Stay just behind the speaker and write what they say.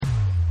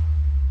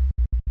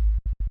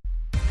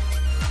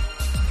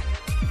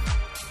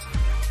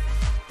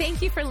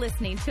Thank you for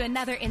listening to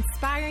another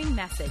inspiring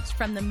message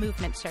from the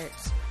Movement Church.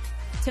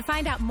 To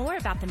find out more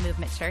about the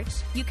Movement Church,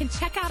 you can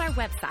check out our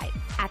website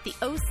at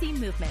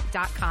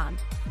theocmovement.com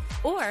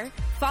or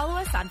follow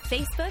us on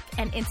Facebook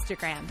and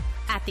Instagram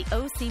at the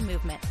OC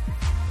Movement.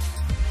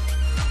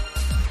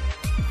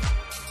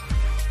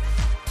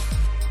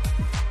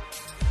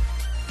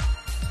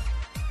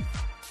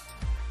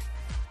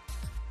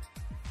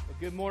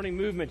 Good morning,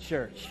 Movement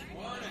Church.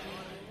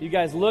 You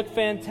guys look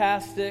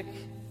fantastic.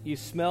 You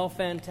smell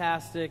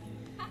fantastic.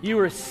 You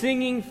were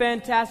singing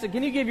fantastic.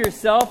 Can you give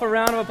yourself a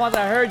round of applause?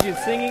 I heard you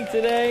singing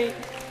today.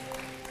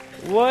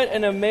 What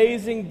an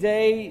amazing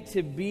day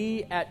to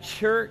be at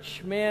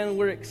church. Man,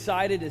 we're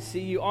excited to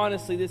see you.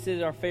 Honestly, this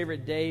is our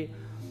favorite day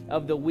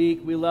of the week.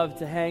 We love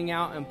to hang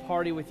out and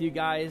party with you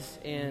guys.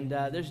 And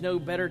there's no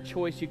better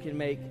choice you can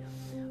make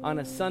on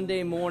a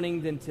Sunday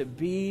morning than to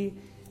be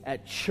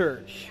at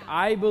church.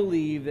 I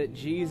believe that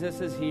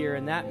Jesus is here,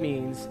 and that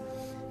means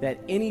that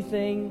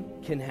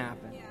anything can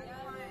happen.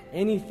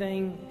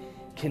 Anything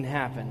can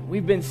happen.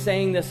 We've been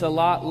saying this a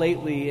lot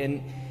lately,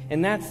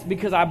 and that's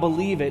because I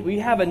believe it. We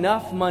have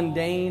enough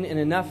mundane and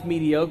enough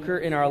mediocre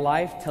in our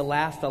life to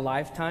last a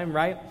lifetime,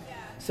 right?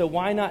 So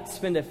why not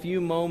spend a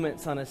few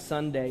moments on a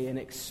Sunday and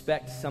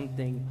expect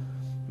something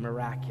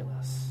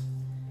miraculous?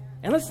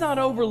 And let's not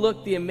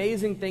overlook the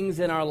amazing things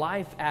in our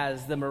life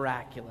as the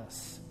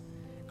miraculous.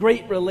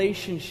 Great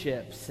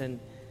relationships and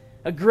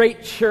a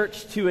great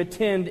church to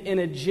attend in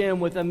a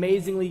gym with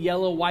amazingly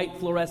yellow, white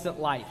fluorescent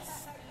lights.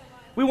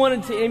 We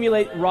wanted to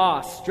emulate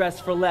Ross,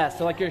 Dress for Less.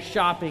 So like you're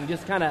shopping,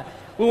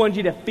 we wanted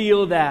you to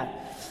feel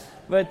that.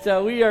 But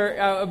we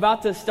are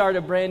about to start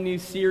a brand new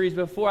series.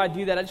 Before I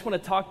do that, I just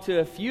want to talk to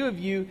a few of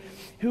you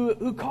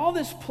who call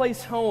this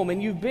place home.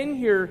 And you've been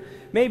here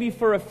maybe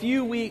for a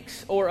few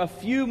weeks or a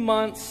few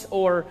months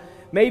or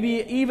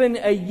maybe even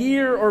a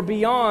year or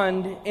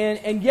beyond.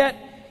 And yet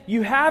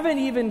you haven't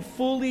even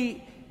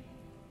fully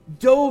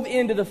dove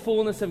into the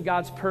fullness of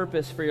God's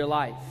purpose for your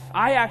life.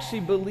 I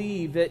actually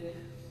believe that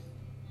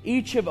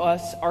each of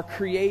us are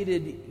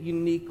created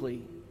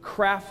uniquely,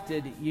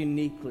 crafted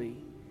uniquely.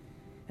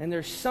 And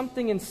there's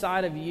something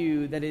inside of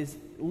you that is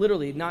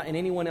literally not in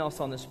anyone else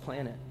on this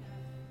planet.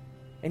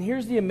 And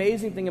here's the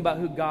amazing thing about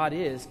who God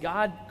is.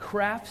 God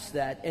crafts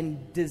that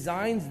and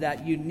designs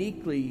that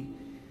uniquely,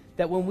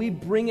 that when we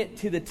bring it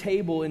to the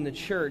table in the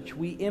church,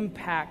 we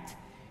impact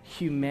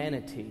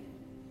humanity.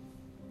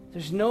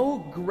 There's no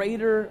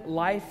greater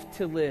life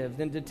to live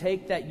than to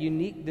take that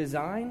unique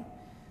design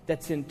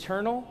that's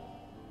internal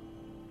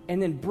and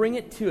then bring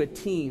it to a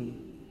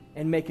team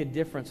and make a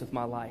difference with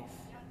my life.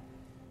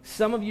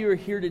 Some of you are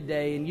here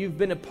today and you've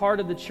been a part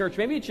of the church.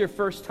 Maybe it's your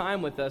first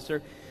time with us,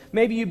 or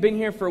maybe you've been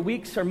here for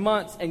weeks or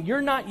months and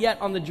you're not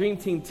yet on the dream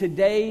team.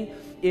 Today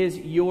is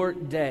your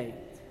day.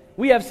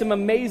 We have some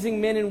amazing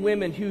men and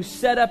women who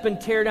set up and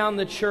tear down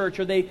the church,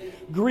 or they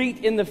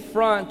greet in the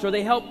front, or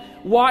they help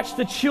watch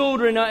the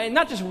children, and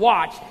not just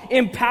watch,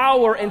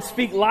 empower and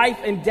speak life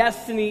and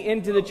destiny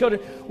into the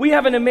children. We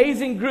have an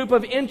amazing group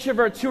of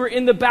introverts who are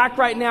in the back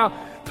right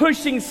now,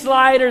 pushing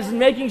sliders and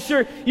making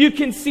sure you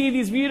can see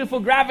these beautiful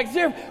graphics.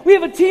 Here, we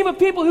have a team of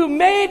people who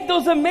made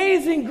those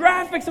amazing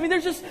graphics. I mean,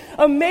 there's just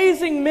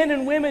amazing men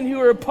and women who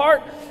are a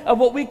part of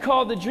what we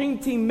call the Dream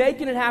Team,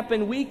 making it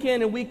happen week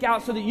in and week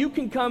out so that you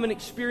can come and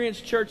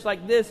experience church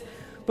like this.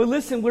 But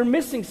listen, we're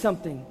missing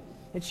something.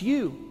 It's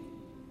you.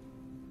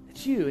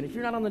 It's you. And if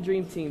you're not on the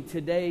Dream Team,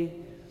 today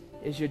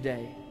is your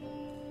day.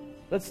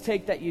 Let's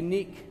take that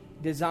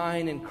unique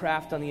design and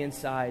craft on the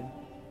inside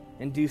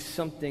and do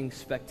something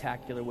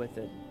spectacular with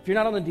it. If you're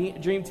not on the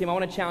Dream Team, I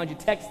want to challenge you.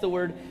 Text the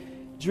word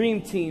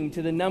Dream Team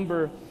to the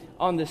number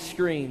on the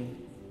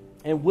screen,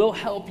 and we'll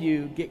help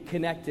you get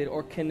connected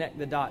or connect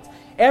the dots.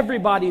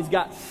 Everybody's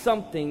got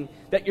something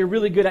that you're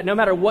really good at. No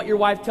matter what your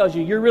wife tells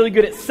you, you're really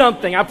good at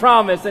something, I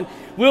promise. And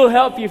we'll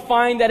help you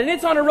find that. And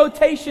it's on a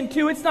rotation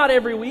too. It's not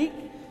every week.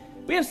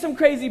 We have some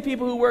crazy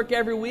people who work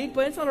every week,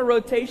 but it's on a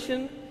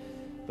rotation.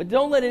 But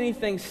don't let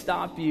anything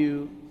stop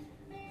you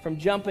from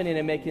jumping in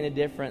and making a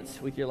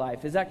difference with your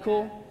life. Is that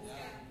cool?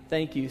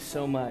 Thank you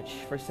so much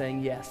for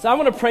saying yes. So I'm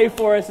going to pray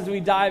for us as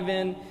we dive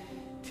in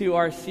to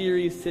our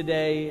series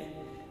today.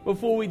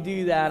 Before we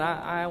do that,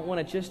 I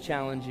want to just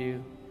challenge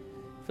you.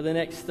 For the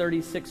next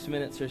 36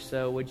 minutes or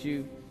so, would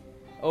you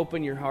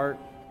open your heart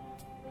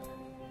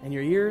and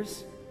your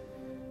ears?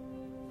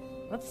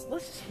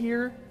 Let's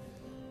hear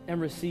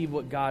and receive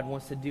what God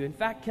wants to do. In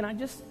fact, I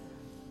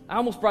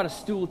almost brought a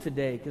stool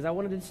today because I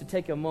wanted us to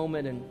take a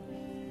moment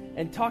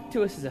and talk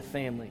to us as a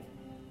family.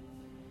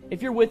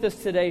 If you're with us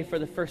today for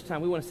the first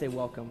time, we want to say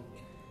welcome.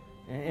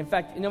 In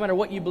fact, no matter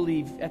what you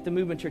believe, at the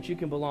Movement Church, you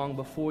can belong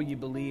before you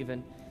believe.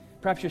 And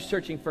perhaps you're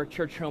searching for a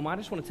church home. I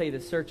just want to tell you the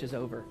search is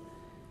over.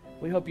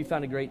 We hope you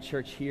found a great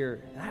church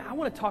here. I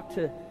want to talk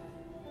to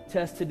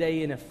us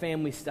today in a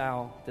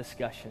family-style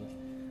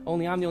discussion.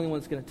 Only I'm the only one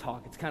that's going to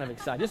talk. It's kind of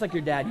exciting, just like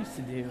your dad used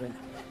to do. And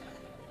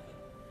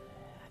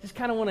I just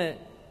kind of want to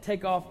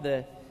take off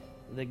the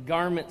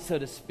garment, so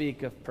to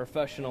speak, of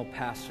professional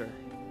pastor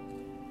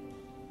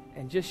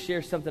and just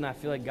share something I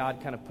feel like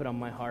God kind of put on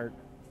my heart.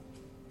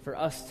 for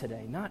us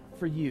today, not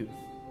for you,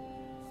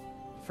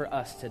 for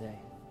us today.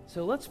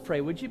 So let's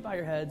pray. Would you bow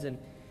your heads and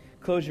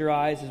close your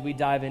eyes as we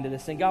dive into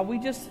this thing? God, we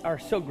just are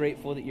so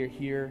grateful that you're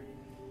here.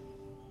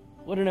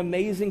 What an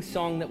amazing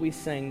song that we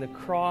sang. The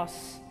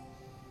cross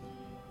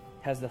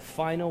has the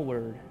final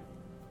word.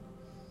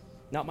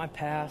 Not my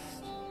past,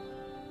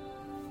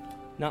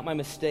 not my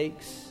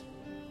mistakes,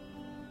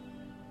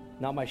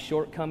 not my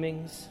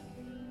shortcomings,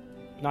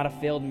 not a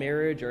failed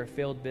marriage or a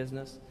failed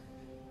business,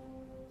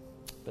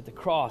 but the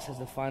cross has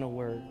the final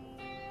word.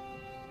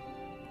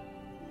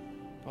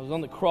 I was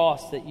on the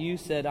cross that you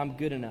said, I'm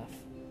good enough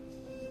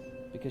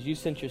because you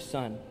sent your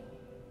son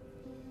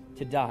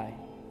to die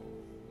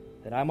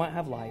that I might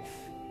have life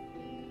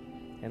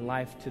and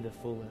life to the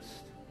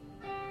fullest.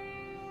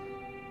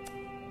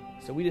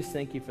 So we just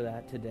thank you for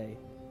that today.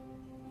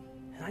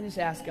 And I just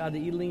ask, God, that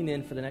you lean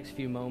in for the next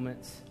few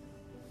moments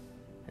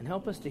and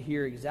help us to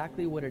hear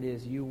exactly what it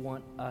is you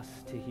want us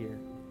to hear.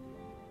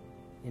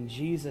 In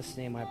Jesus'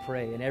 name I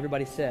pray. And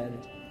everybody said,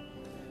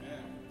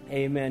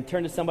 Amen.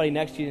 Turn to somebody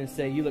next to you and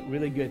say, you look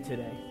really good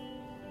today.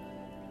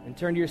 And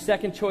turn to your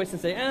second choice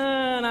and say,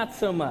 not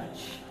so much.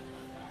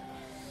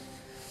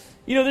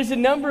 You know, there's a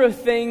number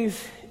of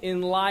things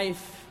in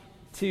life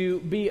to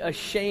be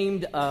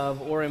ashamed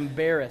of or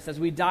embarrassed as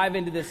we dive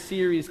into this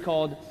series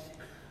called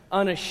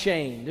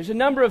Unashamed. There's a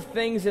number of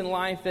things in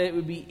life that it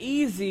would be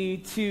easy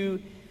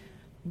to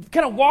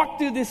kind of walk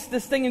through this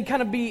thing and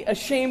kind of be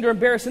ashamed or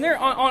embarrassed. And there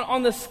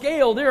on the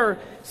scale, there are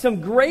some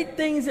great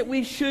things that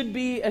we should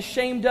be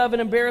ashamed of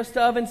and embarrassed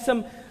of, and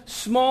some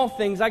small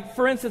things. Like,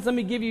 for instance, let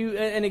me give you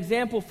an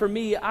example for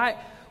me.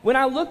 When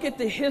I look at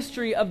the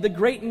history of the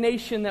great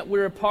nation that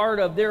we're a part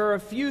of, there are a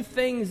few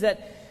things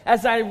that,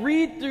 as I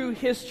read through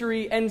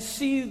history and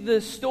see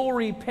the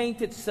story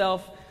paint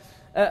itself,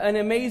 an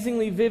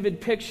amazingly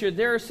vivid picture,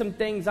 there are some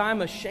things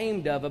I'm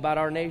ashamed of about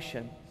our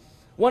nation.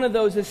 One of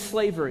those is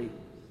slavery.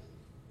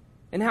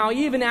 And how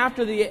even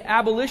after the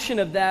abolition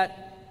of that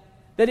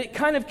it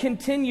kind of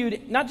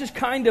continued, not just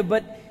kind of,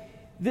 but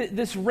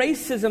this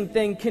racism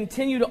thing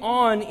continued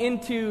on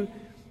into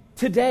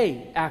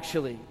today,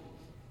 actually.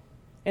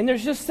 And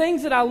there's just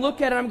things that I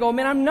look at and I'm going,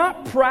 man, I'm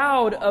not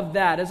proud of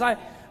that. As I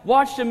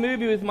watched a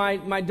movie with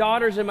my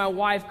daughters and my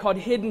wife called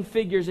Hidden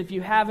Figures. If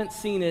you haven't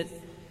seen it,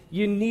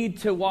 you need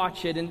to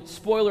watch it. And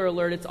spoiler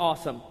alert, it's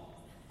awesome.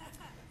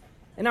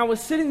 And I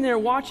was sitting there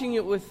watching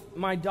it with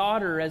my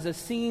daughter as a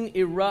scene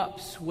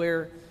erupts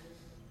where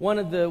one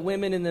of the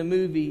women in the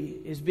movie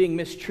is being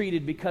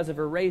mistreated because of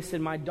her race.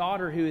 And my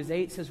daughter, who is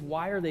 8, says,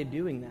 why are they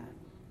doing that?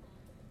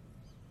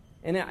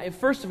 And I,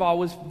 first of all,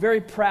 was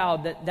very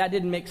proud that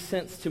didn't make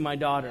sense to my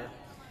daughter.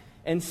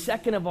 And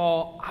second of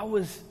all, I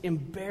was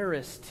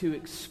embarrassed to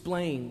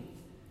explain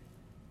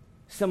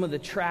some of the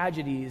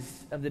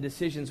tragedies of the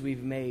decisions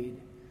we've made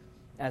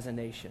as a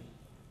nation.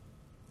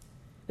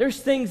 There's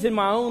things in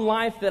my own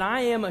life that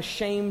I am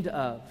ashamed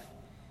of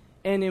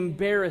and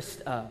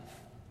embarrassed of.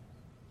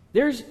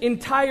 There's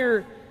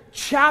entire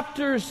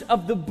chapters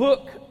of the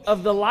book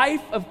of the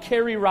life of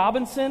Carey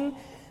Robinson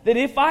that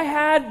if I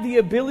had the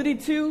ability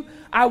to,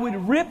 I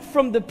would rip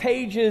from the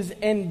pages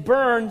and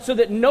burn so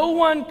that no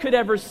one could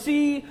ever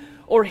see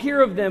or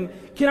hear of them.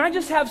 Can I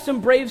just have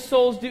some brave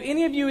souls? Do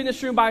any of you in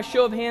this room, by a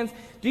show of hands,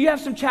 do you have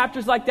some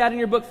chapters like that in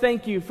your book?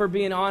 Thank you for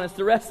being honest.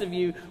 The rest of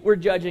you, we're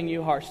judging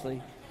you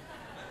harshly.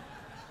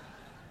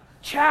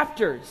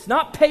 Chapters,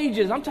 not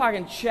pages. I'm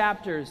talking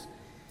chapters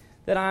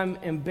that I'm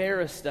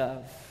embarrassed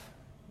of.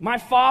 My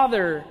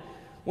father,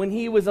 when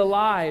he was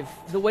alive,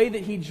 the way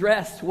that he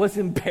dressed was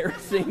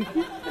embarrassing.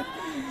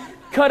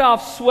 Cut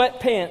off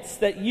sweatpants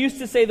that used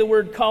to say the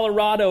word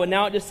Colorado and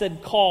now it just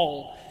said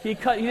call. He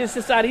just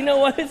decided, you know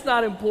what, it's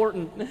not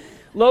important.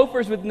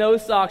 Loafers with no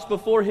socks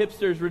before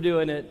hipsters were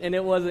doing it, and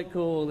it wasn't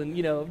cool. And,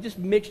 just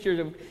mixtures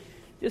of,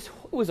 it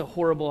was a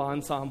horrible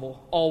ensemble,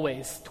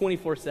 always,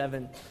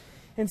 24/7.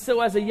 And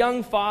so as a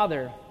young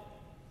father,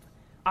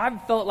 I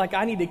felt like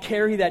I need to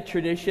carry that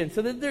tradition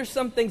so that there's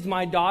some things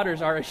my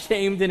daughters are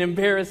ashamed and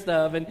embarrassed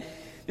of. And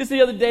just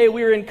the other day,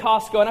 we were in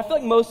Costco, and I feel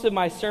like most of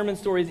my sermon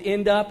stories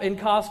end up in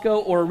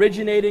Costco or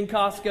originate in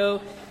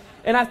Costco.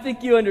 And I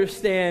think you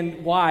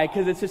understand why,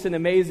 because it's just an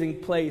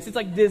amazing place. It's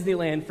like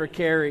Disneyland for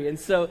Carey. And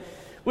so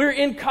we're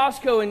in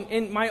Costco,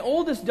 and my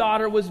oldest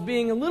daughter was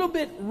being a little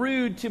bit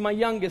rude to my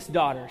youngest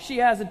daughter. She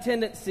has a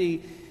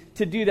tendency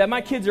to do that.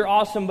 My kids are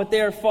awesome, but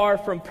they are far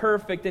from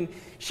perfect. And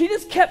she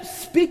just kept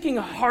speaking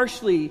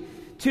harshly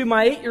to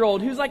my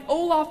 8-year-old, who's like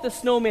Olaf the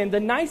Snowman, the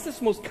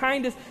nicest, most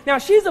kindest. Now,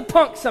 she's a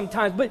punk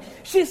sometimes, but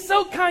she's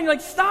so kind. Like,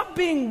 stop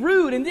being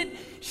rude. And then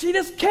she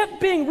just kept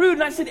being rude.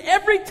 And I said,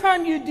 every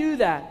time you do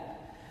that,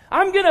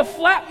 I'm going to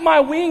flap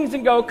my wings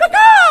and go,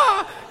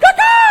 caw-caw,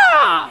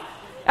 caw-caw,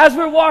 as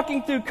we're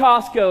walking through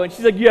Costco. And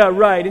she's like, yeah,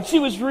 right. And she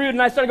was rude,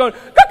 and I started going,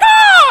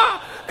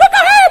 caw-caw,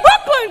 caw-caw, hey,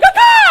 Brooklyn,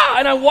 caw-caw.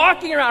 And I'm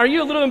walking around. Are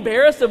you a little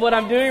embarrassed of what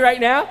I'm doing right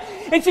now?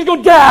 And she's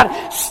going,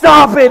 Dad,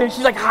 stop it. And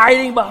she's like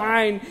hiding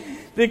behind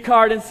the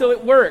cart. And so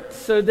it worked.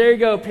 So there you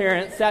go,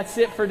 parents. That's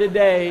it for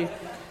today.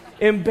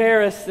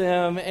 Embarrass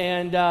them.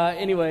 And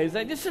anyways,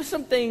 just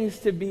some things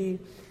to be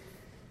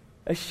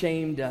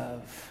ashamed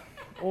of.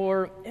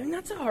 or, and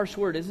that's a harsh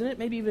word, isn't it?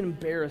 Maybe even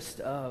embarrassed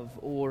of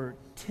or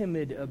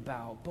timid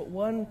about. But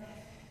one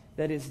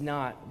that is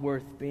not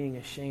worth being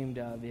ashamed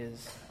of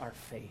is our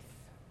faith.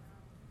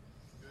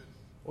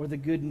 Or the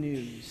good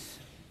news,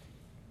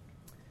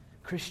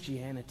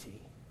 Christianity.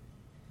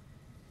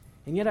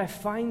 And yet I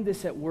find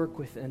this at work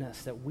within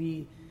us, that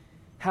we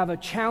have a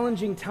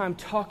challenging time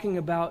talking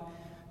about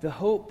the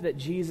hope that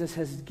Jesus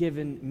has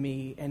given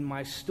me and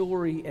my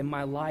story and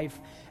my life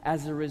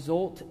as a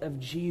result of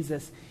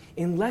Jesus,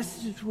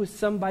 unless it's with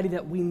somebody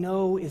that we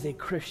know is a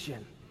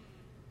Christian.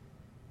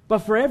 But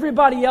for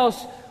everybody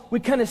else, we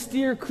kind of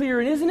steer clear.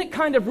 And isn't it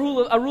kind of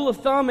a rule of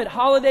thumb at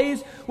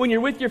holidays, when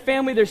you're with your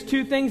family, there's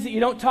two things that you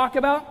don't talk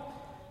about?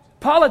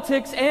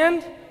 Politics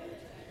and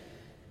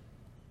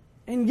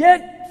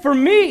yet, for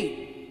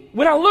me,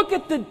 when I look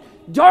at the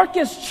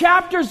darkest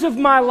chapters of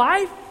my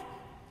life,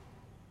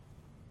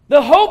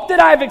 the hope that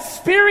I've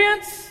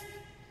experienced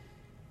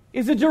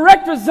is a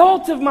direct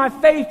result of my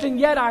faith, and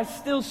yet I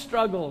still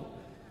struggle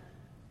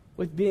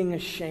with being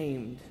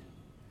ashamed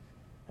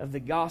of the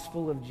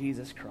gospel of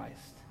Jesus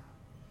Christ.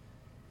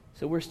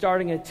 So we're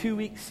starting a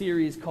 2-week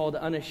series called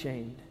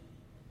Unashamed.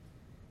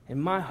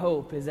 And my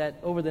hope is that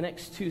over the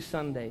next 2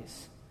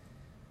 Sundays,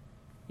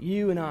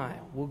 you and I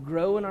will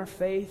grow in our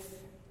faith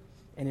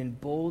and in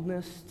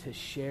boldness to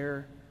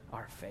share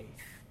our faith.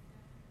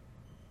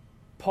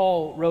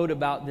 Paul wrote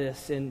about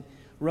this in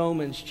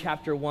Romans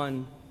chapter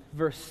 1,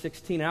 verse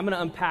 16. And I'm going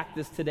to unpack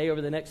this today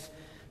over the next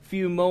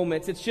few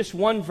moments. It's just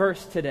one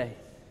verse today.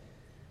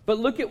 But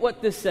look at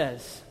what this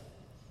says.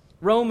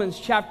 Romans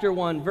chapter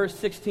 1, verse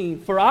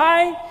 16. For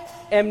I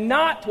am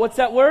not, what's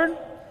that word?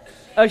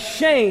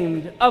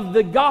 Ashamed of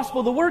the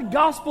gospel. The word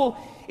gospel,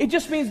 it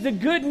just means the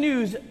good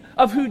news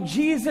of who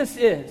Jesus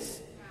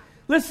is.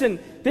 Listen,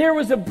 there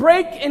was a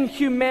break in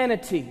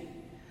humanity.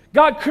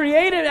 God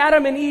created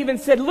Adam and Eve and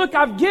said, look,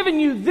 I've given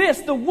you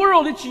this, the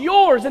world, it's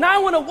yours, and I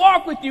want to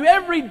walk with you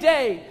every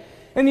day.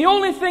 And the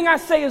only thing I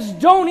say is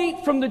don't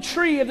eat from the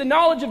tree of the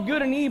knowledge of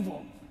good and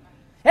evil.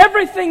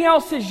 Everything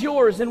else is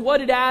yours. And what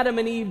did Adam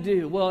and Eve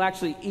do? Well,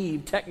 actually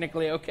Eve,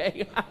 technically,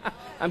 okay?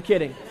 I'm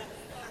kidding.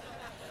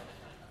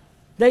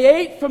 They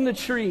ate from the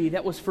tree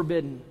that was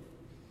forbidden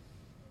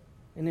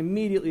and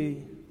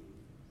immediately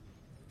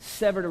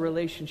severed a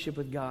relationship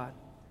with God.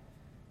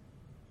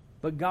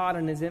 But God,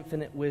 in His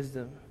infinite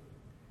wisdom,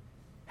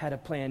 had a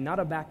plan, not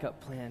a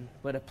backup plan,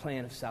 but a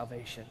plan of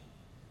salvation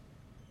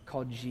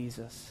called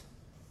Jesus,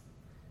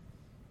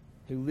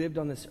 who lived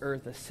on this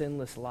earth a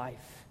sinless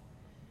life.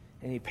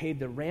 And He paid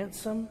the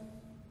ransom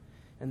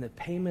and the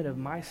payment of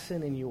my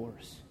sin and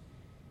yours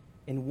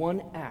in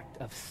one act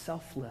of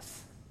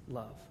selfless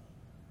love.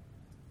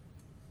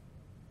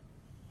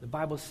 The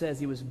Bible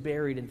says He was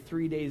buried and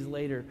 3 days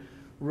later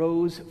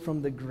rose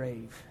from the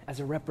grave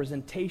as a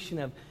representation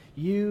of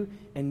you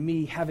and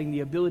me having the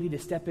ability to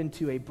step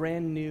into a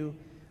brand new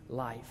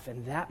life.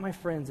 And that, my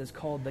friends, is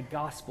called the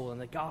gospel. And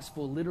the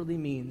gospel literally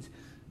means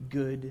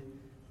good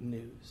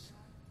news.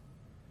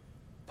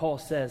 Paul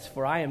says,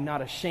 for I am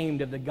not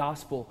ashamed of the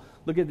gospel.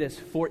 Look at this.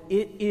 For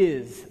it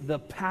is the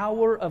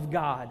power of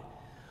God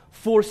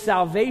for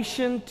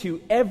salvation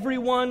to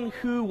everyone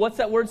who, what's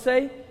that word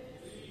say?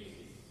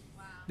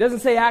 Wow. Doesn't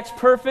say acts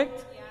perfect.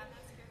 Yeah,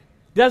 that's good.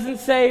 Doesn't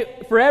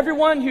say for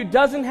everyone who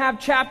doesn't have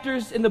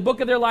chapters in the book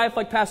of their life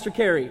like Pastor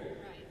Carey. Right.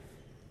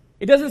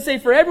 It doesn't say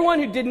for everyone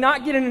who did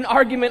not get in an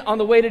argument on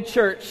the way to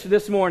church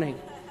this morning.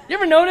 You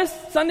ever notice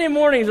Sunday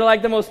mornings are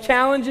like the most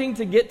challenging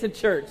to get to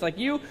church? Like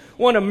you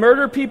want to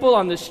murder people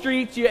on the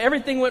streets.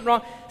 Everything went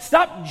wrong.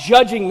 Stop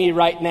judging me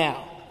right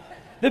now.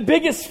 The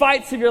biggest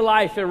fights of your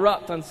life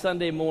erupt on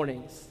Sunday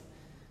mornings.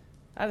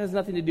 That has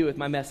nothing to do with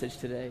my message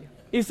today.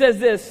 He says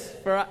this,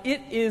 for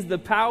it is the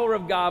power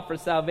of God for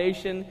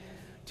salvation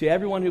to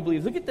everyone who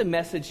believes. Look at the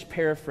Message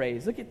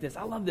paraphrase. Look at this.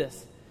 I love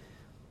this.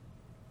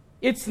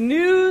 It's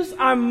news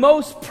I'm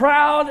most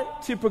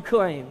proud to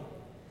proclaim.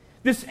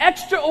 This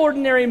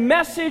extraordinary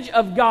message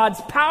of God's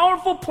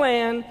powerful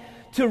plan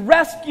to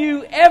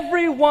rescue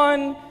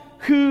everyone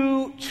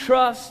who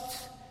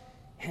trusts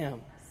Him.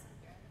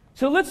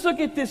 So let's look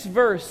at this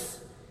verse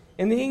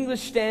in the English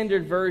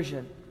Standard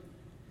Version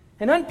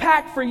and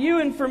unpack for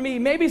you and for me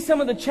maybe some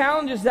of the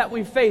challenges that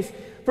we face.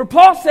 For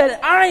Paul said,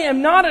 I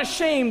am not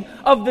ashamed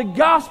of the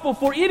gospel,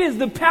 for it is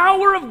the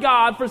power of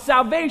God for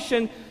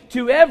salvation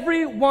to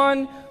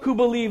everyone who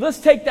believes. Let's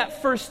take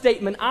that first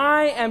statement.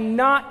 I am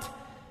not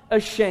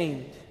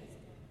ashamed.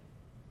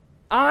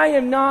 I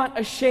am not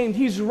ashamed.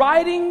 He's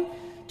writing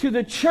to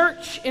the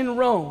church in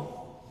Rome.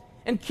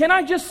 And can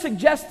I just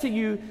suggest to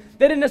you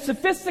that in a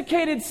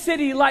sophisticated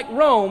city like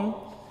Rome,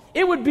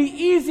 it would be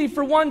easy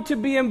for one to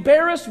be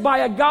embarrassed by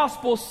a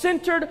gospel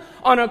centered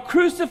on a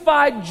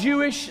crucified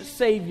Jewish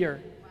Savior.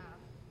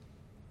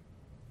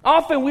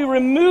 Often we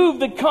remove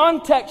the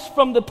context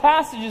from the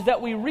passages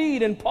that we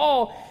read, and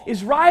Paul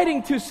is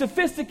writing to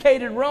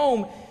sophisticated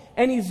Rome,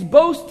 and he's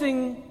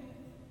boasting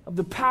of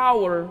the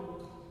power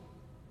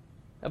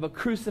of a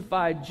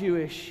crucified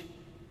Jewish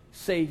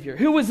Savior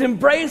who was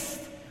embraced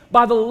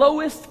by the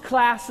lowest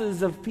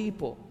classes of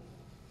people.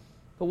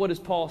 But what does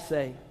Paul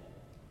say?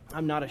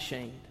 I'm not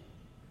ashamed.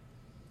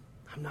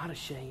 I'm not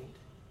ashamed.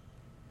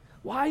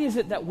 Why is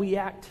it that we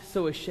act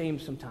so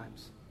ashamed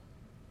sometimes?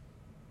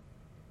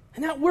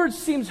 And that word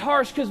seems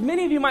harsh because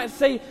many of you might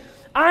say,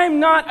 I'm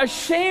not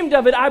ashamed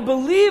of it. I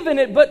believe in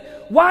it.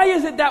 But why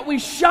is it that we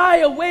shy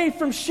away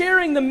from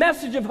sharing the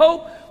message of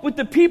hope with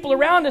the people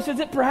around us? Is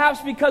it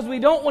perhaps because we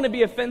don't want to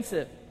be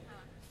offensive?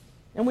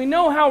 And we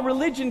know how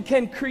religion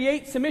can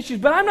create some issues.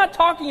 But I'm not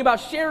talking about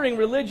sharing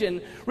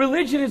religion.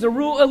 Religion is a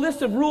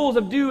list of rules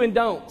of do and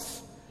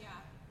don'ts. Yeah.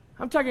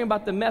 I'm talking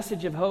about the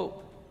message of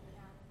hope.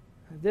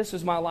 Yeah. This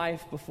was my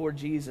life before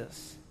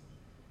Jesus.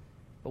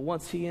 But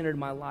once he entered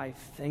my life,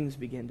 things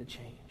began to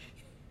change.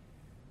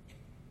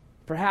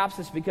 Perhaps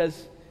it's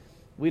because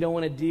we don't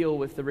want to deal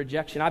with the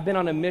rejection. I've been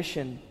on a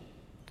mission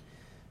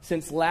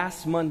since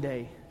last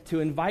Monday to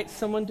invite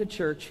someone to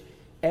church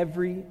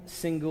every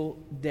single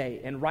day.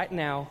 And right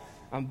now,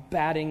 I'm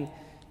batting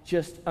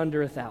just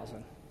under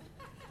 1,000.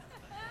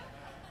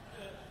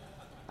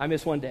 I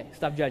missed one day.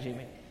 Stop judging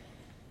me.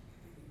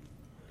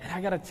 And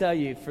I got to tell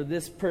you, for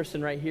this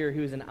person right here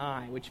who's an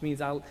I, which means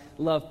I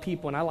love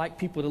people and I like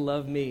people to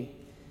love me,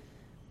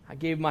 I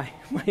gave my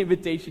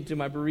invitation to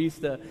my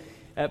barista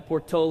at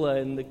Portola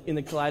in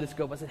the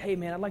Kaleidoscope. I said, hey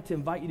man, I'd like to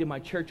invite you to my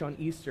church on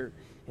Easter.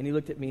 And he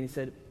looked at me and he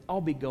said,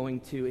 I'll be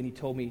going to, and he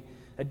told me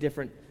a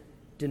different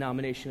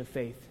denomination of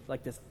faith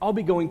like this. I'll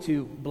be going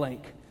to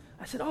blank.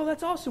 I said, oh,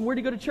 that's awesome. Where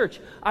do you go to church?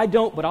 I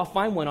don't, but I'll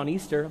find one on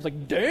Easter. I was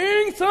like,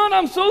 dang, son,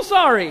 I'm so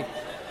sorry.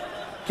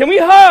 Can we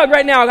hug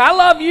right now? I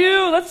love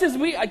you.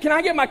 Can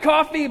I get my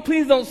coffee?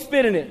 Please don't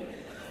spit in it.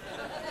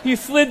 He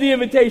slid the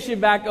invitation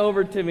back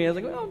over to me. I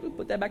was like, well, I'll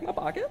put that back in my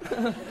pocket.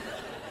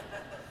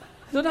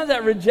 Sometimes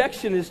that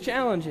rejection is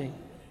challenging.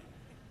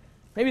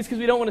 Maybe it's because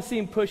we don't want to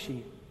seem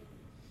pushy.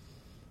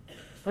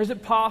 Or is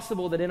it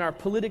possible that in our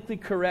politically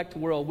correct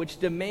world, which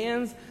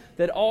demands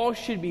that all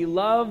should be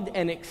loved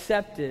and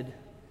accepted,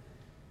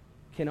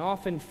 can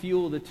often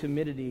fuel the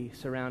timidity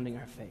surrounding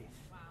our faith?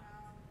 Wow.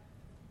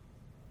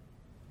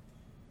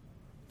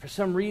 For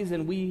some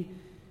reason, we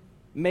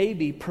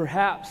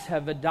perhaps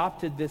have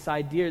adopted this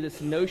idea,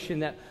 this notion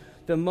that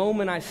the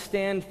moment I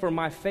stand for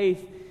my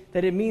faith,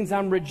 that it means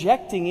I'm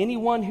rejecting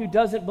anyone who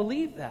doesn't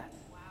believe that.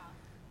 Wow.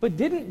 But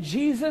didn't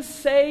Jesus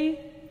say,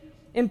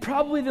 in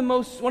probably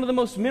one of the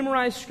most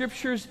memorized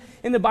scriptures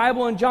in the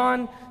Bible, in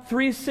John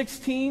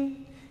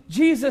 3:16,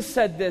 Jesus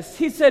said this.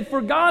 He said,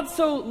 for God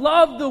so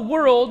loved the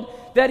world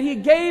that he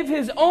gave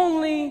his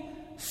only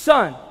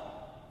Son,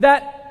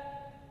 that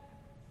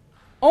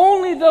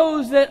only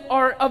those that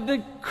are of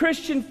the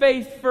Christian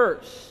faith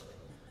first,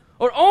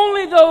 or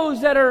only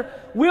those that are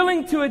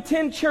willing to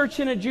attend church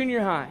in a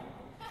junior high,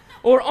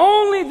 or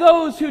only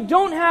those who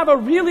don't have a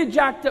really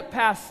jacked up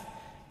past.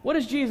 What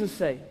does Jesus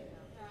say?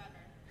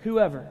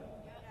 Whoever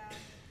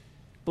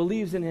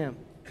believes in him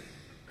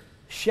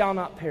shall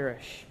not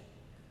perish,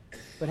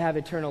 but have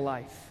eternal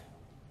life.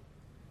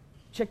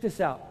 Check this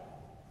out.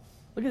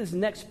 Look at this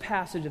next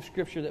passage of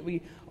Scripture that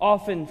we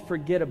often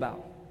forget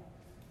about.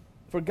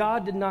 For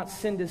God did not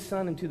send his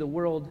Son into the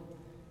world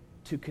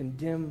to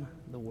condemn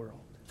the world,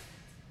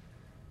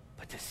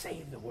 but to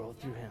save the world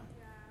through him.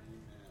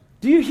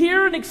 Do you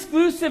hear an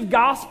exclusive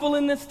gospel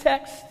in this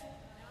text?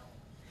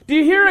 Do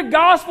you hear a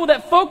gospel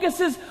that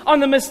focuses on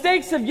the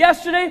mistakes of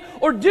yesterday?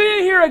 Or do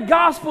you hear a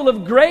gospel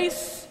of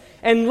grace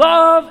and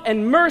love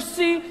and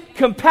mercy,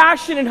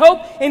 compassion and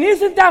hope? And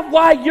isn't that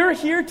why you're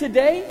here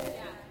today?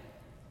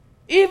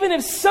 Even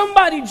if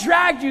somebody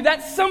dragged you,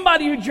 that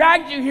somebody who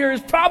dragged you here is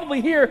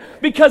probably here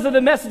because of the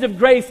message of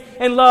grace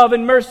and love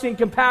and mercy and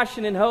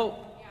compassion and hope.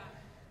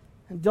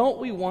 And don't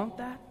we want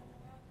that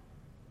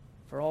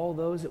for all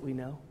those that we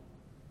know?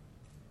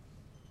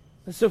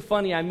 It's so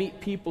funny, I meet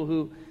people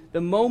who,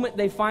 the moment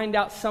they find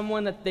out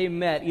someone that they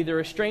met, either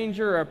a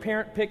stranger or a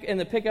parent in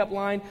the pickup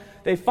line,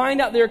 they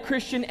find out they're a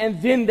Christian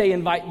and then they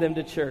invite them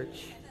to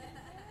church.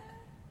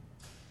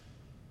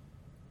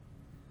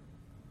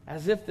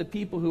 As if the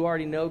people who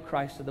already know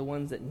Christ are the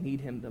ones that need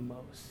him the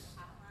most.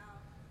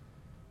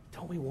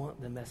 Don't we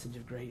want the message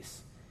of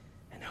grace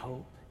and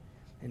hope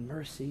and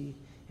mercy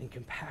and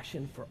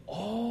compassion for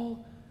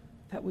all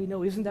that we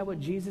know? Isn't that what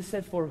Jesus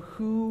said? For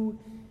whoever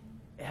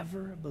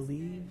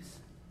believes.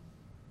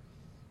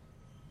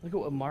 Look at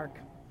what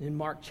in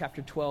Mark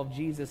chapter 12,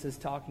 Jesus is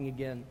talking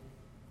again.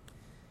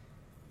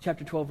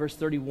 Chapter 12, verse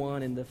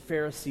 31, and the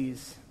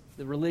Pharisees,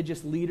 the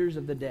religious leaders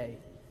of the day,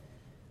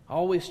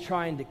 always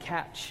trying to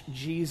catch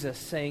Jesus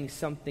saying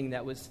something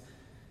that was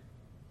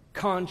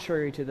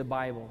contrary to the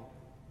Bible.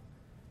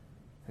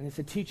 And they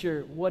said,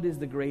 teacher, what is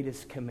the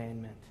greatest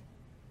commandment?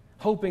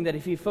 Hoping that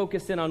if he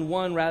focused in on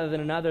one rather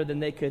than another,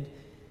 then they could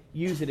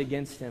use it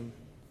against him.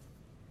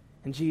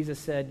 And Jesus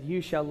said,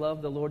 you shall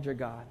love the Lord your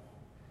God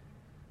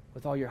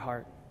with all your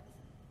heart,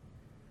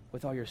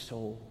 with all your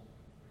soul,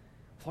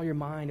 with all your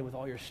mind, and with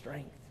all your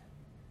strength.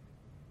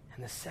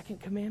 And the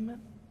second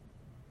commandment,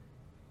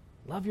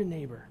 love your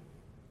neighbor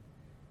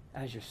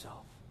as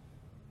yourself.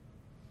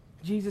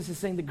 Jesus is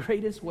saying the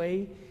greatest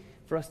way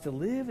for us to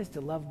live is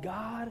to love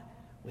God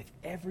with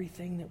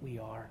everything that we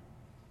are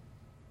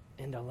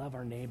and to love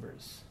our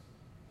neighbors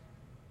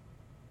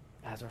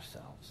as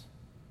ourselves.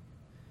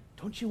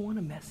 Don't you want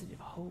a message of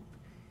hope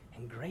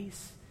and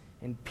grace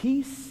and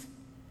peace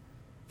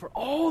for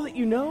all that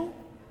you know?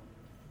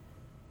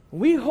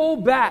 When we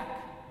hold back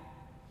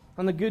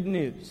on the good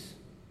news,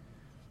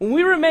 when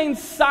we remain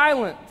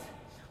silent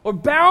or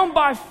bound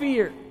by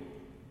fear,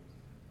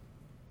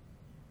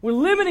 we're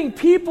limiting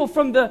people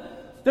from the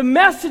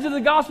message of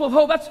the gospel of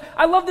hope.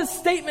 I love this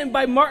statement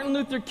by Martin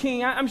Luther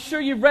King. I'm sure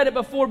you've read it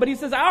before, but he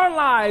says, our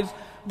lives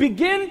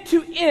begin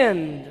to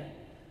end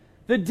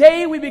the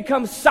day we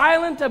become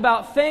silent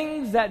about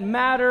things that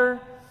matter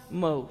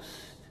most.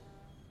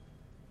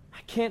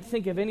 I can't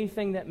think of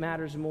anything that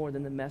matters more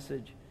than the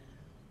message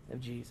of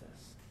Jesus.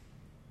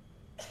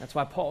 That's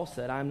why Paul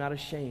said, I'm not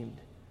ashamed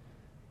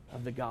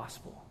of the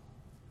gospel.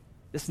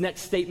 This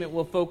next statement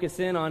we'll focus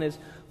in on is,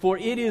 for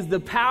it is the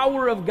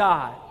power of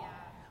God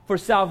for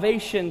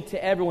salvation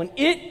to everyone.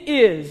 It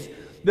is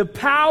the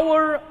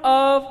power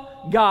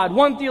of God.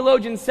 One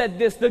theologian said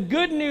this, the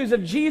good news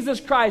of Jesus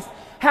Christ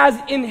has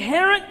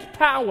inherent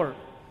power.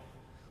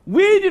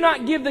 We do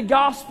not give the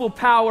gospel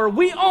power.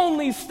 We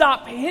only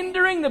stop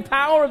hindering the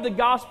power of the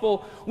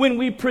gospel when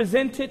we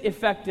present it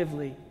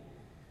effectively.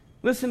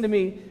 Listen to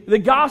me. The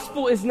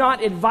gospel is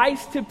not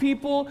advice to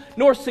people,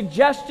 nor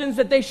suggestions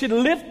that they should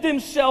lift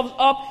themselves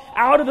up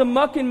out of the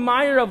muck and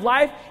mire of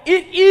life.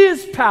 It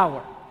is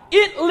power.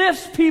 It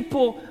lifts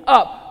people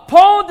up.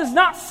 Paul does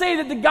not say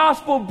that the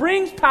gospel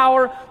brings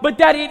power, but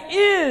that it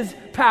is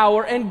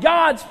power, and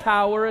God's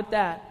power at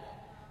that.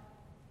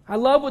 I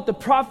love what the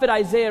prophet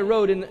Isaiah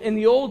wrote in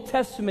the Old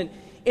Testament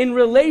in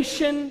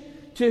relation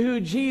to who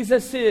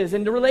Jesus is,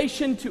 and in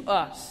relation to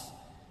us.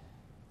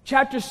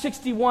 Chapter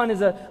 61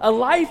 is a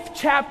life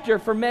chapter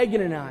for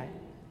Megan and I.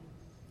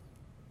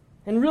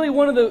 And really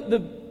one of the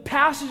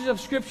passages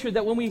of Scripture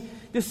that when we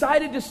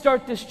decided to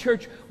start this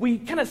church, we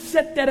kind of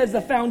set that as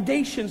the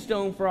foundation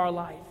stone for our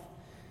life.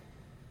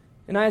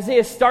 And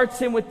Isaiah starts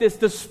him with this,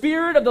 the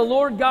Spirit of the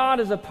Lord God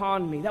is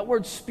upon me. That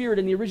word Spirit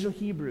in the original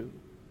Hebrew,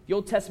 the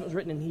Old Testament was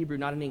written in Hebrew,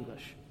 not in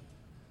English.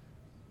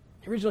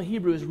 The original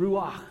Hebrew is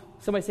Ruach.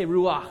 Somebody say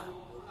Ruach.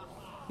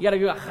 You got to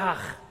go,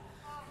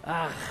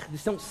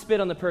 just don't spit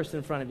on the person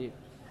in front of you.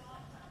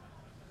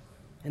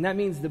 And that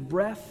means the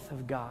breath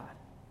of God,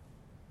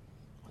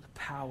 or the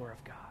power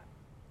of God.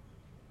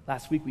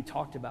 Last week we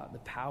talked about the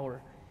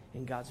power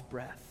in God's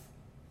breath.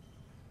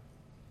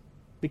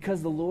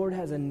 Because the Lord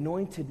has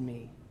anointed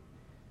me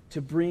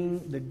to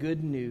bring the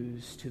good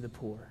news to the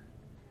poor.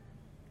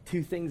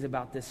 Two things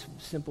about this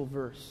simple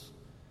verse.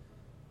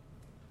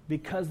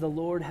 Because the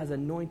Lord has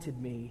anointed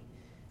me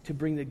to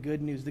bring the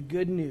good news. The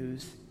good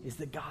news is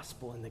the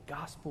gospel, and the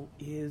gospel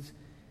is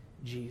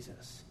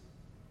Jesus.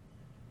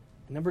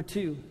 And number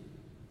two,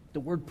 the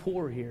word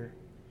poor here,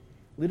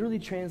 literally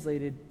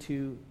translated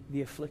to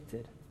the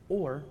afflicted,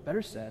 or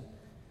better said,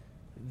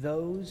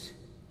 those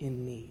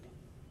in need.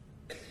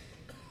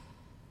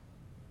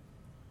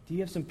 Do you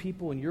have some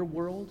people in your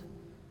world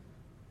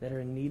that are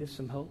in need of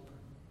some hope?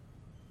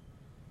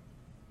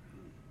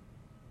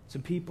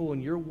 Some people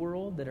in your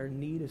world that are in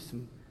need of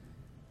some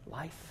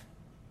life?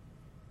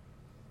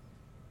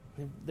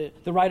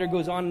 The writer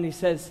goes on and he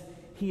says,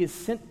 He has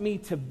sent me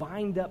to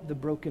bind up the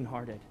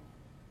brokenhearted.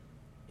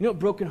 You know what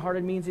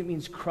brokenhearted means? It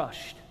means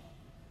crushed,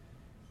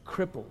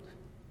 crippled,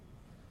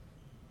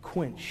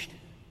 quenched.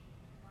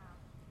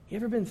 You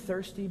ever been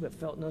thirsty but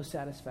felt no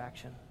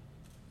satisfaction?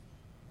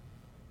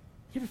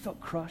 You ever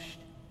felt crushed?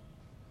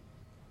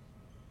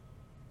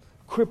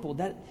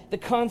 Crippled, the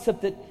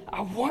concept that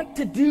I want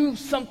to do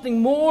something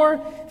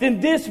more than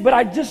this, but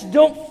I just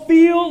don't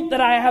feel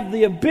that I have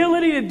the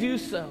ability to do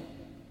so.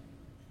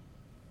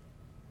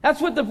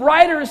 That's what the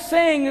writer is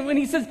saying when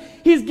he says,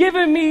 He's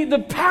given me the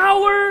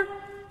power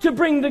to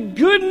bring the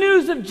good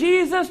news of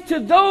Jesus to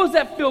those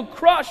that feel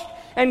crushed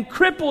and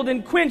crippled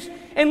and quenched.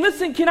 And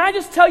listen, can I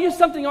just tell you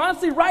something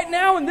honestly? Right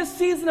now in this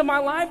season of my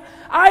life,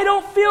 I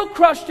don't feel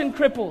crushed and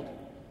crippled.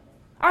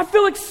 I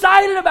feel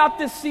excited about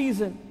this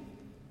season.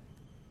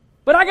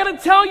 But I got to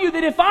tell you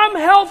that if I'm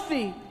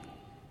healthy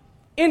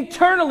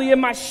internally in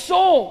my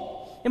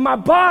soul, in my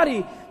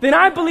body, then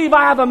I believe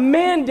I have a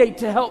mandate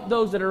to help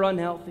those that are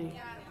unhealthy.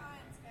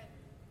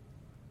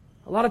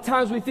 A lot of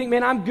times we think,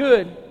 man, I'm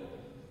good.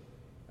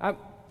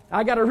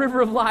 I got a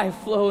river of life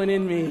flowing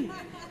in me.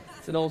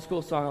 It's an old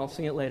school song. I'll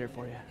sing it later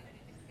for you.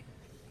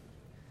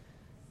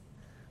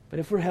 But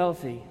if we're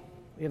healthy,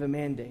 we have a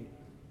mandate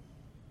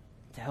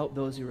to help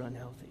those who are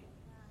unhealthy.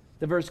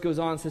 The verse goes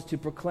on and says to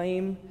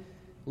proclaim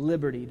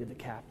liberty to the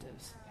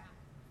captives. You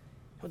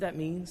know what that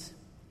means?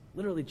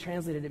 Literally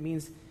translated, it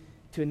means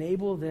to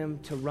enable them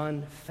to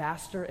run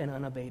faster and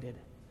unabated.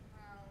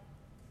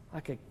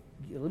 Like a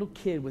little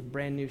kid with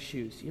brand new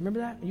shoes. You remember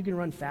that? You can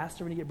run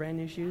faster when you get brand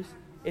new shoes.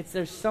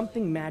 There's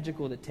something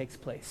magical that takes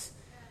place.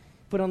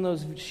 Put on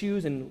those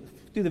shoes and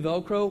do the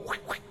Velcro.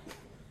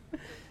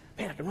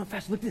 Man, I can run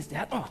faster. Look at this,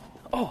 Dad.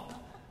 Oh.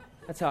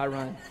 That's how I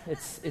run.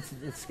 It's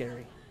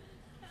scary.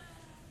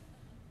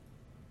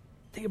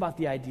 Think about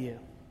the idea.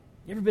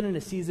 You ever been in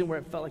a season where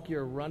it felt like you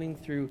were running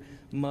through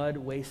mud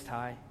waist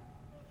high?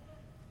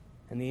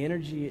 And the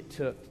energy it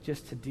took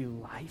just to do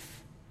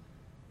life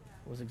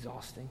was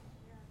exhausting.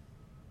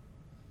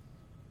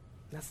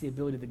 That's the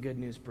ability the good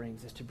news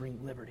brings, is to bring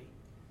liberty.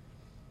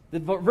 The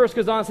verse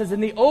goes on and says,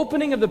 in the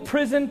opening of the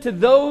prison to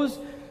those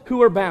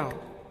who are bound.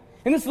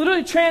 And this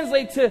literally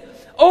translates to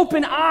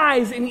open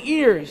eyes and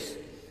ears,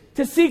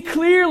 to see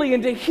clearly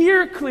and to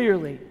hear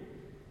clearly,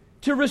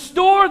 to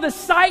restore the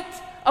sight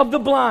of the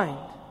blind.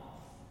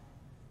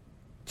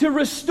 To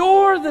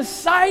restore the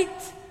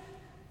sight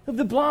of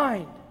the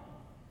blind.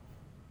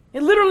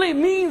 It literally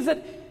means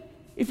that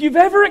if you've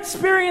ever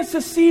experienced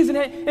a season,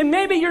 and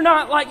maybe you're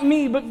not like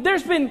me, but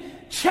there's been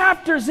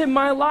chapters in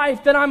my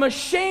life that I'm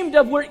ashamed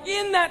of where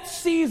in that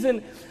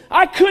season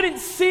I couldn't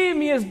see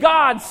me as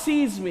God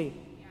sees me.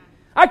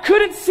 I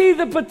couldn't see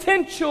the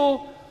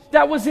potential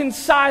that was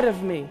inside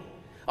of me.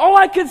 All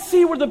I could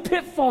see were the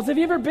pitfalls. Have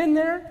you ever been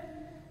there?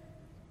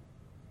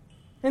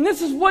 And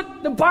this is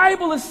what the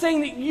Bible is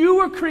saying that you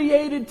were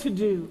created to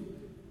do.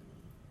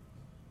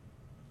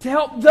 To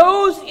help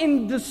those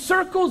in the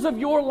circles of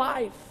your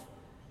life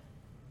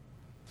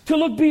to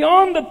look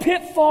beyond the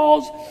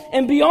pitfalls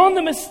and beyond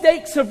the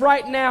mistakes of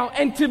right now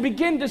and to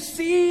begin to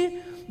see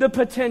the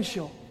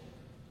potential.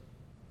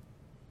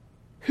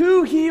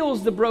 Who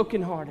heals the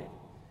brokenhearted?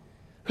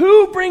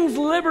 Who brings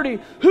liberty?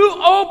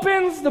 Who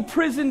opens the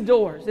prison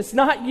doors? It's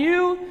not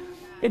you.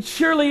 It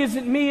surely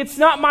isn't me. It's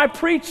not my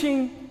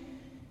preaching.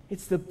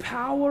 It's the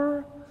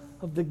power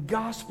of the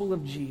gospel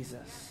of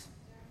Jesus.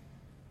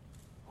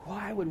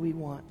 Why would we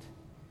want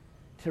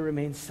to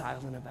remain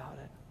silent about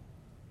it?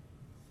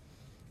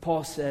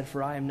 Paul said,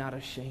 for I am not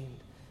ashamed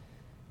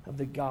of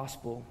the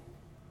gospel,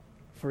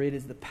 for it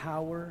is the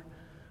power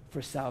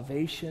for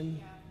salvation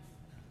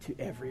to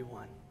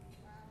everyone.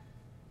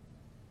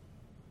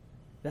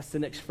 That's the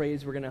next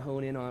phrase we're going to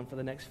hone in on for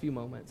the next few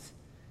moments.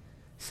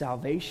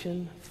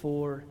 Salvation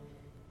for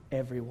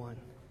everyone.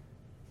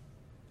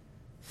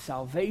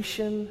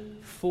 Salvation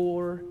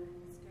for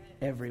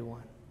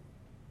everyone.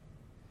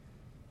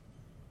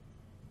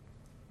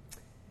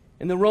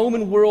 In the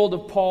Roman world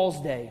of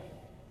Paul's day,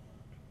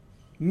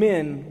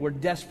 men were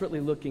desperately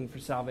looking for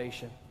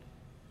salvation.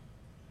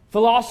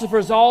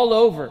 Philosophers all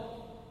over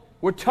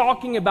were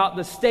talking about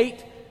the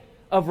state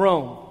of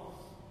Rome.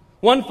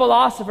 One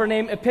philosopher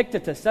named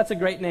Epictetus, that's a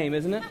great name,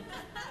 isn't it?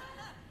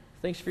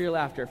 Thanks for your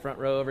laughter, front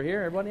row over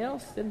here. Everybody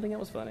else didn't think that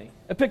was funny.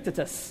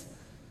 Epictetus.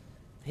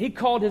 He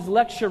called his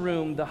lecture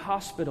room the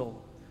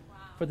hospital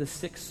for the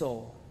sick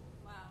soul.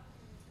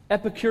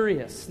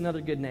 Epicurus,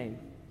 another good name.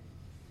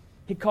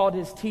 He called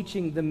his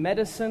teaching the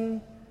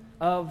medicine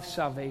of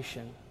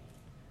salvation.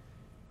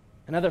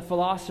 Another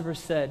philosopher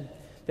said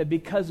that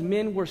because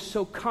men were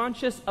so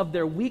conscious of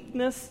their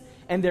weakness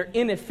and their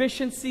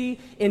inefficiency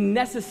in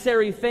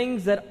necessary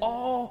things, that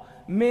all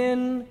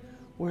men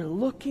were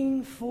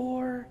looking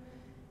for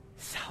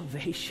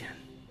salvation.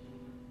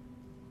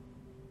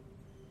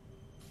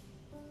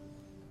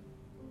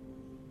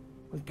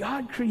 When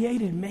God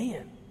created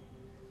man,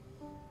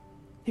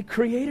 He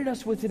created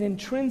us with an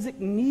intrinsic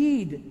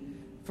need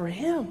for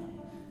Him.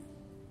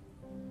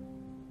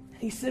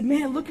 He said,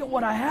 man, look at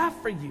what I have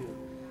for you.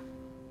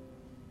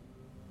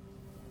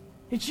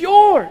 It's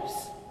yours.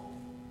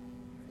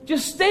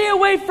 Just stay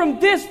away from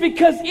this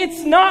because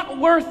it's not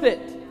worth it.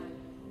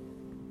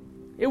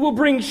 It will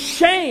bring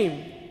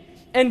shame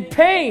and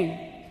pain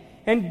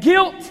and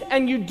guilt,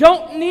 and you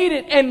don't need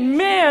it. And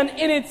man,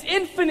 in its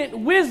infinite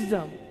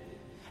wisdom,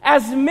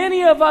 as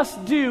many of us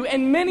do,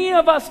 and many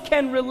of us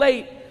can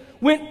relate,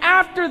 went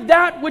after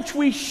that which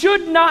we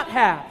should not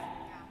have.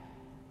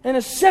 And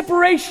a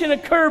separation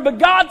occurred, but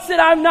God said,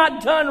 I'm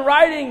not done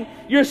writing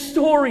your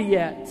story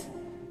yet.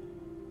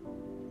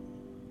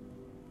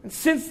 And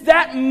since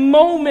that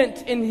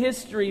moment in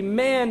history,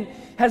 man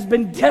has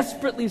been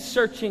desperately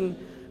searching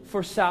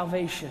for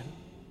salvation.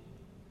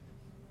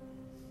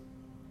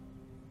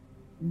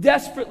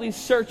 Desperately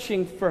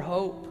searching for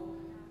hope,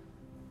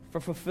 for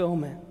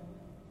fulfillment.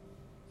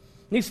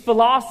 These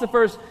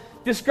philosophers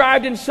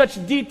described in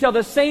such detail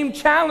the same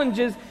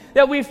challenges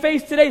that we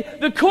face today.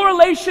 The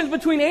correlations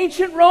between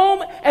ancient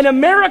Rome and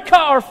America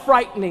are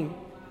frightening.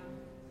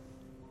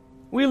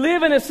 We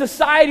live in a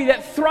society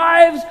that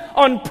thrives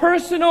on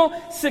personal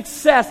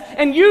success,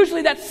 and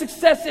usually that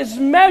success is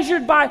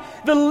measured by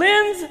the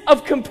lens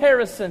of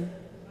comparison.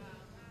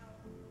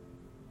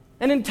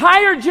 An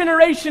entire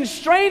generation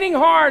straining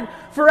hard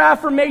for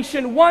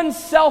affirmation, one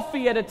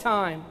selfie at a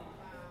time.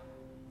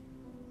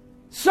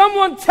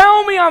 Someone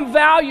tell me I'm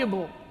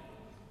valuable.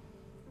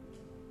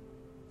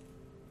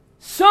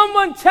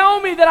 Someone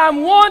tell me that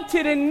I'm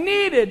wanted and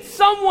needed.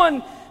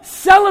 Someone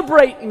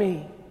celebrate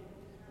me.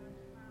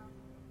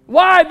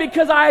 Why?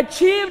 Because I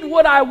achieved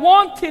what I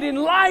wanted in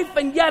life,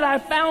 and yet I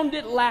found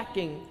it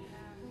lacking.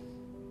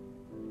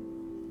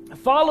 I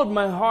followed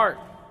my heart,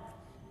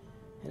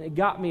 and it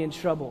got me in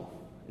trouble.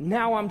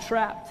 Now I'm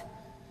trapped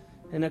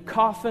in a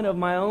coffin of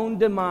my own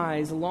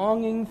demise,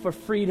 longing for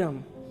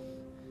freedom,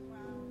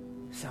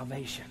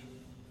 salvation.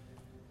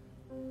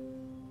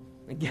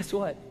 And guess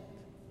what?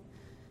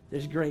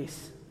 There's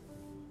grace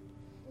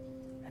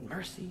and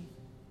mercy,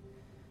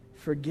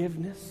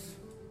 forgiveness,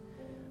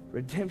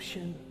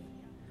 redemption,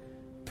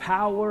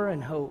 power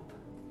and hope.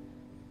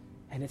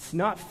 And it's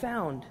not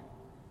found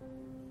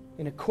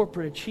in a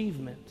corporate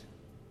achievement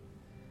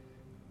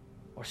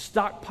or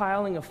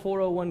stockpiling a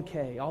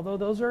 401k, although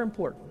those are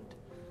important.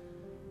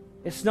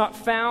 It's not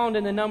found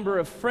in the number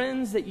of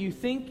friends that you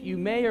think you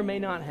may or may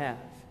not have.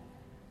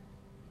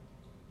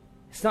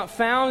 It's not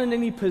found in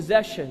any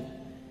possession,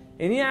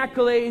 any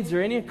accolades,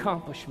 or any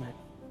accomplishment.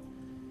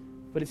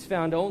 But it's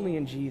found only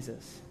in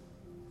Jesus.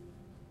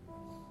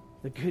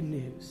 The good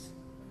news,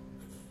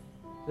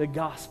 the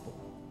gospel,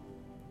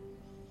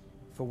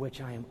 for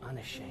which I am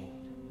unashamed.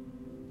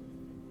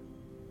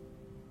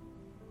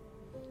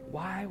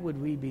 Why would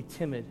we be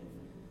timid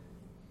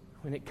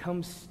when it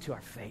comes to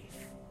our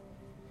faith?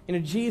 You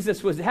know,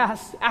 Jesus was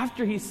asked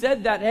after he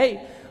said that,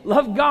 hey,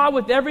 love God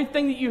with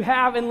everything that you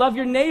have and love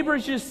your neighbor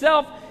as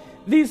yourself.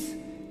 These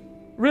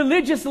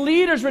religious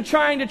leaders were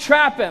trying to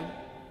trap him.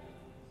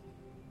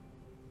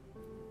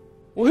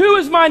 Well, who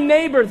is my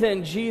neighbor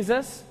then,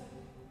 Jesus?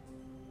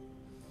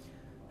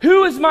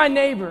 Who is my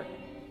neighbor?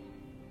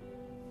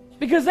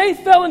 Because they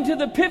fell into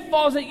the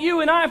pitfalls that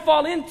you and I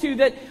fall into,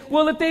 that,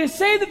 well, if they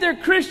say that they're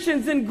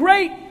Christians, then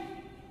great,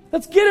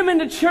 let's get them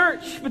into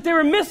church. But they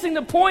were missing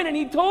the point, and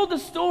he told the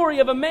story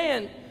of a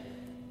man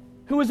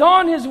who was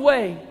on his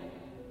way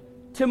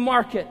to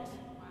market.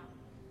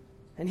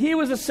 And he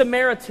was a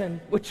Samaritan,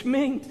 which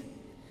meant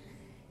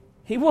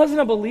he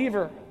wasn't a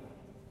believer.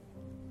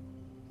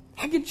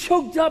 I get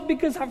choked up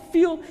because I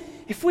feel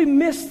if we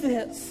miss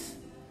this,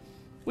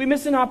 we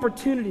miss an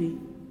opportunity.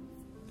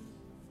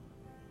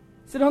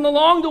 Said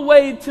along the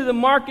way to the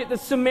market, the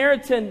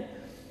Samaritan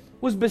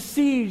was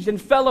besieged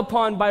and fell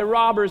upon by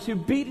robbers who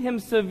beat him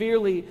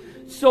severely,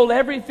 stole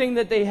everything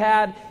that they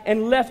had,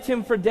 and left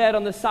him for dead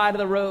on the side of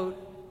the road.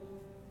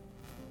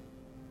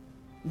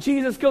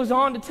 Jesus goes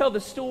on to tell the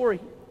story.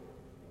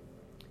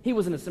 He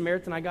wasn't a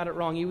Samaritan, I got it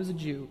wrong. He was a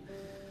Jew.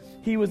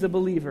 He was a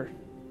believer.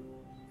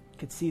 I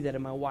could see that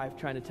in my wife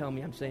trying to tell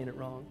me I'm saying it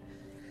wrong.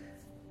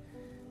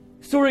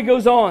 Story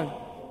goes on.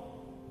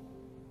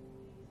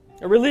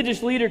 A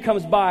religious leader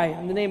comes by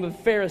in the name of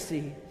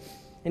Pharisee,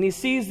 and he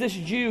sees this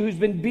Jew who's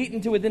been beaten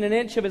to within an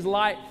inch of his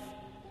life.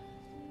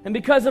 And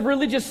because of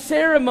religious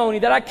ceremony,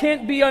 that I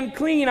can't be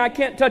unclean, I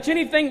can't touch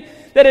anything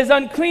that is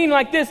unclean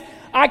like this,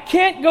 I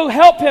can't go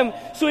help him.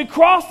 So he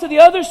crossed to the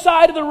other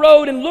side of the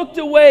road and looked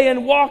away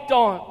and walked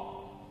on.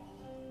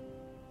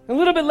 A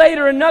little bit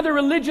later, another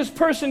religious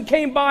person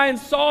came by and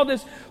saw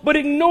this, but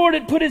ignored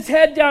it, put his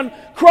head down,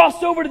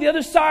 crossed over to the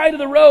other side of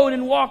the road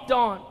and walked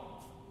on.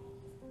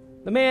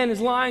 The man is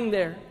lying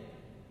there,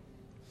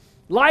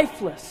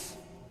 lifeless,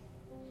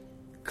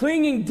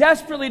 clinging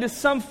desperately to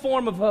some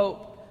form of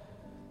hope.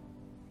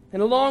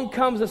 And along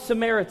comes a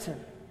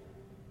Samaritan.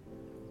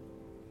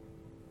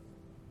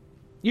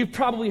 You've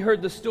probably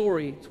heard the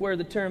story. It's where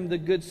the term the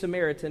Good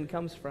Samaritan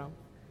comes from.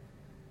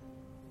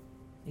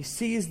 He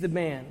sees the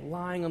man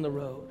lying on the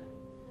road.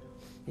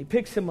 He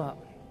picks him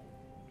up.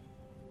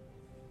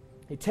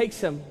 He takes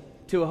him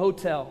to a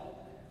hotel,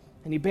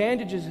 and he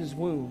bandages his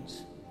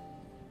wounds.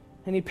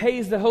 And he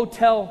pays the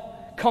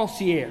hotel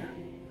concierge.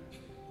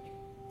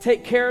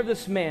 Take care of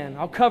this man.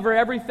 I'll cover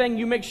everything.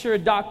 You make sure a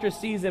doctor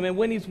sees him. And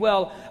when he's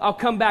well, I'll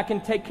come back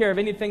and take care of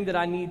anything that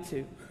I need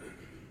to.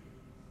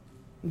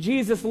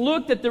 Jesus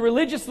looked at the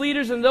religious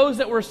leaders and those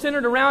that were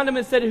centered around him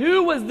and said,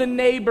 who was the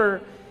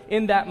neighbor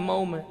in that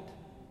moment?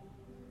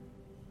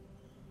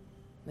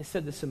 They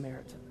said the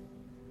Samaritan.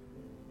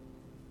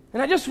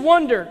 And I just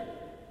wonder,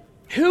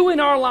 who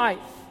in our life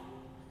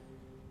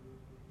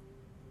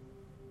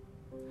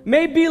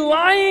may be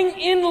lying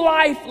in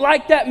life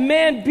like that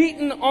man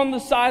beaten on the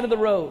side of the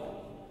road?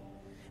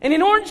 And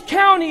in Orange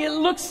County, it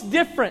looks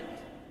different.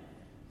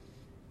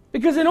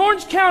 Because in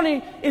Orange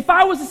County, if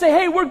I was to say,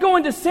 hey, we're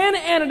going to Santa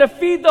Ana to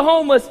feed the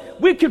homeless,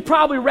 we could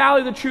probably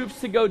rally the troops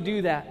to go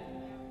do that.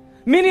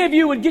 Many of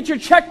you would get your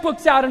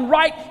checkbooks out and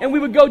write, and we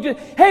would go do,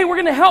 hey, we're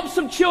going to help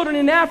some children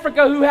in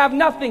Africa who have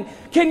nothing.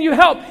 Can you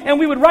help? And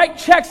we would write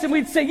checks, and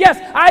we'd say, yes,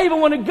 I even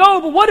want to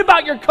go, but what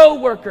about your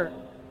coworker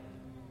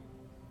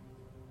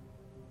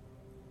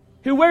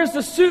who wears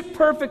the suit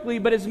perfectly,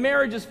 but his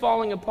marriage is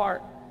falling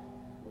apart?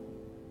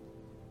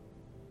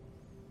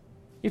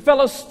 Your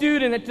fellow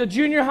student at the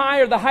junior high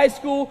or the high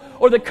school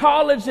or the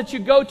college that you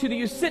go to, that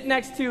you sit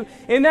next to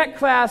in that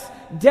class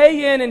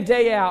day in and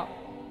day out.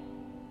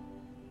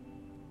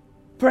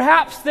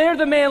 Perhaps they're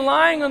the man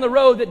lying on the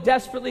road that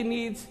desperately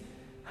needs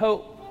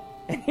hope.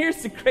 And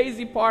here's the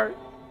crazy part.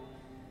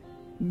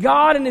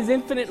 God in His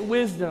infinite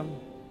wisdom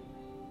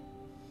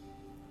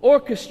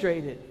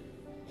orchestrated,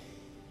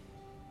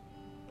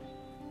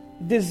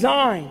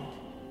 designed,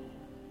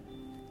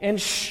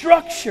 and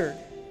structured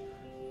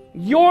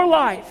your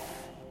life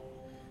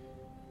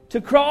to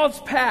cross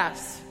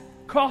paths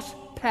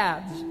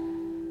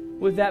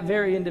with that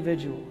very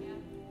individual.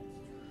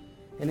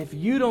 And if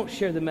you don't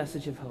share the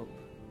message of hope,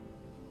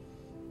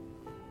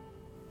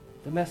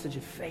 the message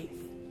of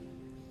faith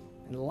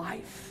and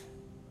life,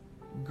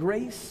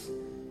 grace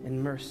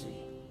and mercy,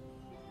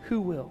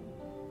 who will?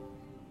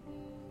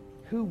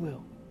 Who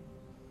will?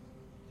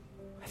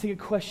 I think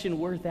a question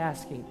worth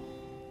asking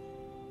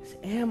is,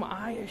 am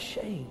I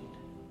ashamed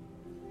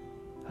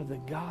of the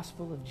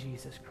gospel of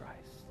Jesus Christ?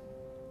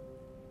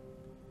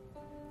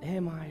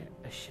 Am I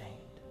ashamed?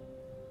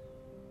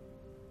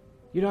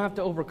 You don't have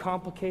to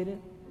overcomplicate it.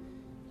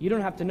 You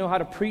don't have to know how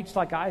to preach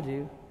like I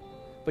do.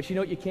 But you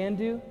know what you can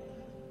do?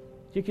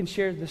 You can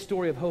share the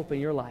story of hope in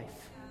your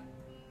life.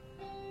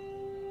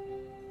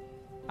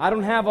 I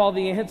don't have all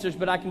the answers,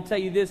 but I can tell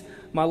you this.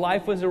 My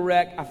life was a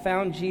wreck. I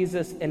found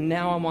Jesus, and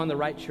now I'm on the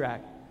right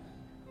track.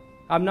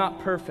 I'm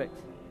not perfect,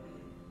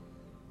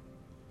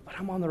 but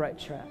I'm on the right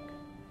track.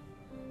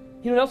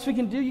 You know what else we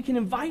can do? You can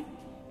invite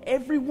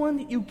everyone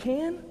that you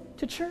can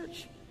to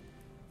church.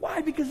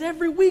 Why? Because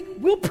every week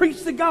we'll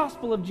preach the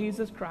gospel of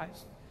Jesus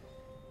Christ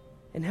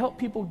and help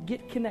people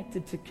get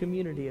connected to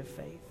community of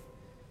faith.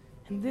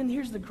 And then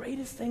here's the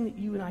greatest thing that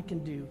you and I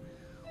can do.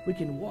 We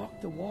can walk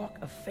the walk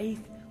of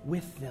faith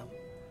with them.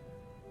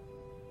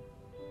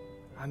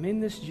 I'm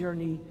in this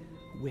journey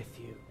with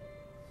you.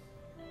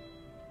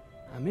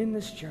 I'm in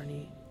this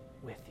journey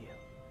with you.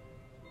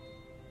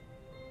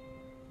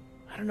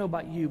 I don't know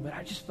about you, but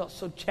I just felt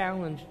so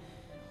challenged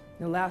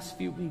in the last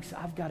few weeks.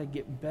 I've got to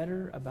get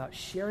better about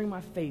sharing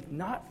my faith,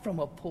 not from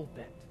a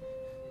pulpit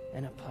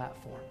and a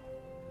platform,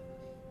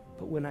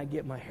 but when I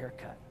get my hair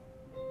cut.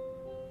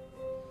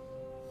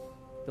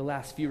 The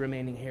last few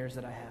remaining hairs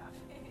that I have.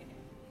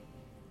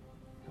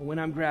 And when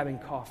I'm grabbing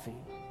coffee.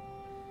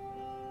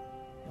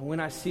 And when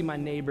I see my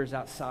neighbors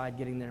outside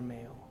getting their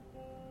mail.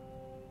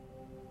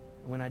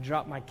 And when I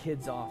drop my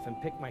kids off and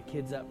pick my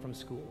kids up from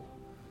school.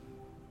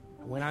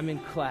 And when I'm in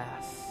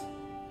class.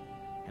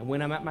 And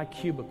when I'm at my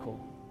cubicle.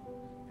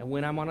 And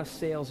when I'm on a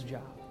sales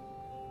job.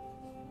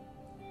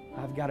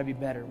 I've got to be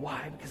better.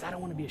 Why? Because I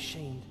don't want to be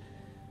ashamed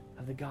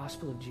of the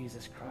gospel of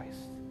Jesus Christ,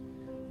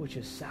 which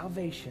is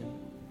salvation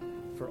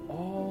for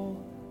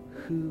all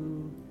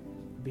who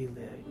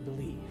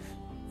believe.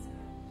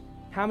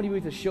 How many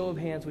with a show of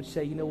hands would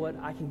say, you know what,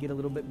 I can get a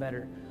little bit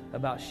better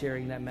about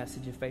sharing that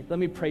message of faith? Let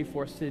me pray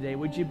for us today.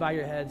 Would you bow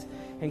your heads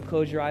and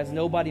close your eyes?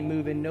 Nobody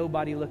moving,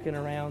 nobody looking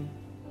around.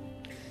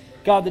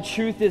 God, the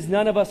truth is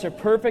none of us are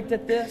perfect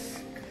at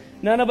this.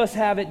 None of us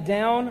have it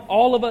down.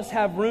 All of us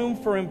have room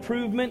for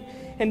improvement.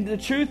 And the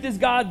truth is,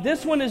 God,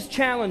 this one is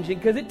challenging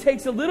because it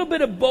takes a little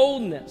bit of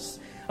boldness,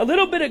 a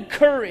little bit of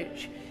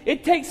courage.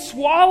 It takes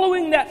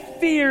swallowing that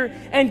fear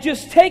and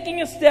just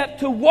taking a step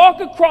to walk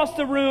across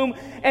the room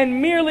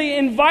and merely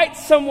invite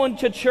someone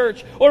to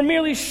church or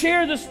merely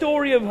share the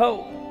story of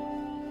hope.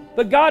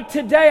 But God,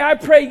 today I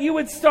pray you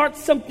would start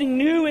something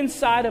new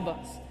inside of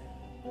us.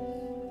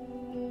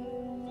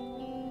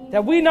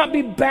 That we not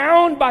be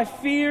bound by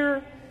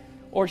fear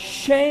or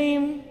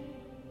shame,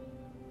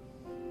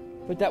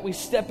 but that we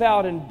step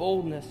out in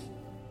boldness,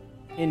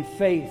 in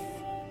faith,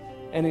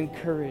 and in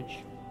courage.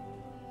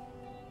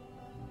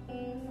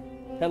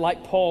 That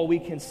like Paul, we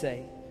can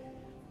say,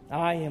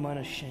 I am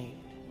unashamed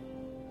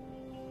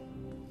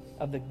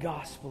of the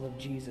gospel of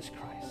Jesus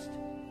Christ,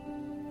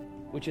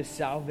 which is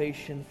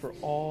salvation for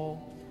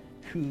all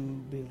who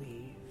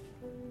believe.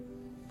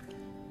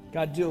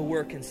 God, do a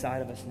work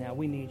inside of us now.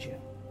 We need you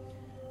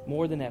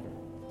more than ever.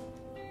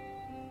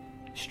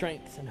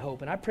 Strength and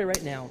hope. And I pray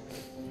right now,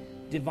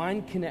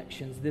 divine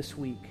connections this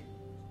week,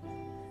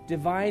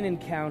 divine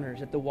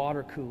encounters at the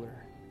water cooler,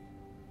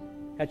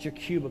 at your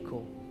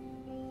cubicle,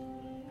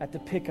 at the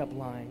pickup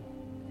line,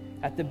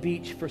 at the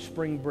beach for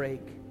spring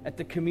break, at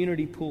the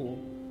community pool.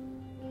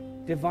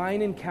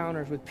 Divine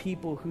encounters with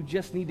people who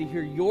just need to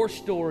hear your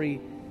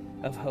story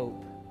of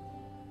hope.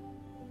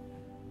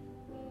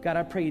 God,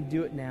 I pray you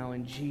do it now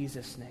in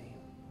Jesus' name.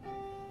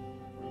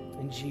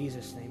 In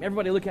Jesus' name.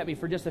 Everybody look at me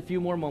for just a few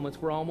more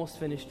moments. We're almost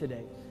finished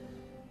today.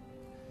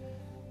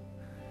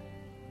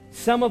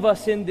 Some of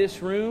us in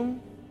this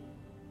room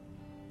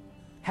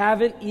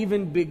haven't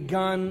even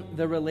begun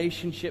the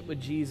relationship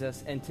with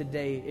Jesus, and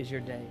today is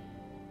your day.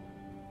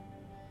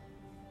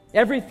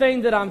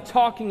 Everything that I'm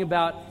talking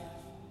about,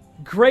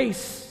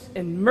 grace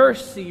and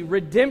mercy,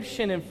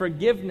 redemption and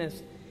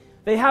forgiveness,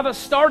 they have a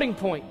starting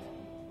point.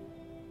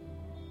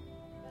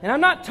 And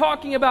I'm not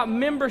talking about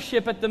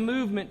membership at the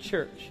Movement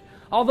Church,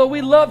 although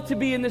we love to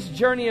be in this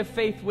journey of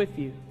faith with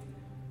you.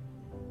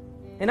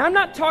 And I'm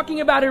not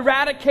talking about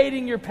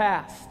eradicating your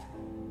past,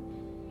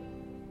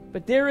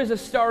 but there is a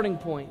starting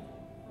point.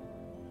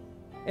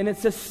 And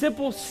it's a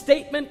simple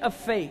statement of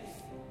faith.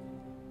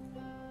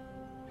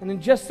 And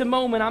in just a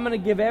moment, I'm going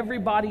to give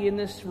everybody in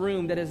this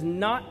room that has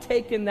not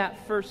taken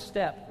that first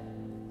step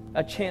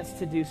a chance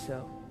to do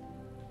so.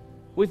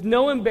 With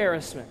no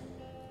embarrassment.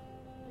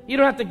 You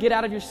don't have to get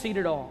out of your seat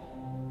at all.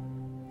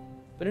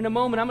 But in a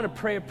moment, I'm going to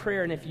pray a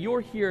prayer. And if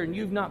you're here and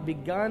you've not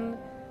begun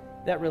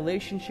that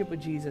relationship with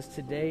Jesus,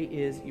 today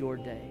is your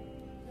day.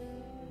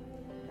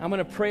 I'm going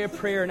to pray a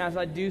prayer, and as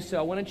I do so,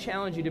 I want to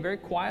challenge you to very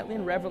quietly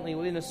and reverently,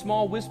 within a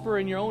small whisper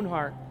in your own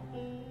heart,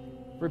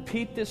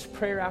 repeat this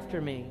prayer after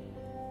me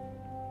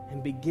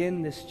and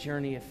begin this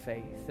journey of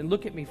faith. And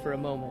look at me for a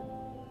moment.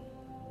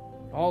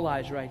 All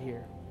eyes right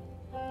here.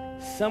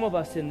 Some of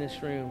us in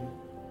this room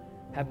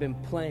have been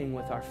playing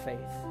with our faith,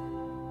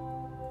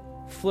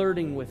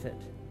 flirting with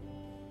it,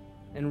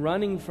 and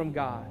running from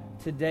God,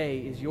 today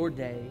is your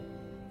day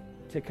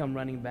to come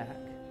running back.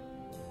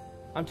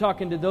 I'm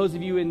talking to those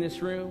of you in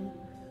this room,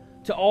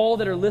 to all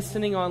that are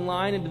listening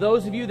online, and to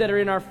those of you that are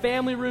in our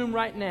family room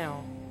right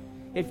now.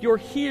 If you're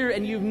here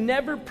and you've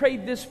never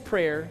prayed this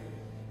prayer,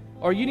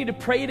 or you need to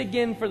pray it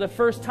again for the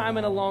first time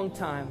in a long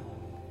time,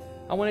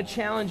 I want to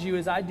challenge you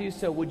as I do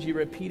so. Would you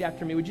repeat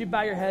after me? Would you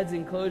bow your heads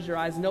and close your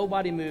eyes?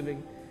 Nobody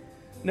moving.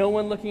 No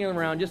one looking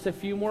around. Just a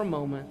few more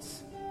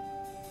moments.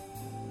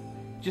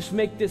 Just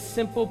make this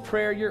simple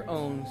prayer your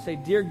own. Say,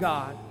 "Dear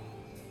God,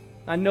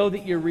 I know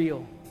that you're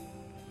real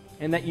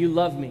and that you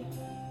love me,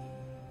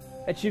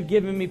 that you've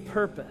given me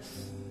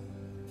purpose.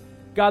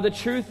 God, the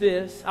truth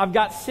is, I've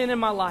got sin in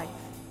my life.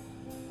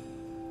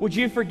 Would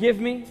you forgive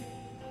me?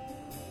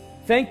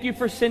 Thank you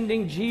for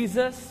sending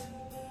Jesus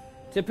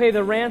to pay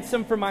the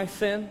ransom for my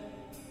sin."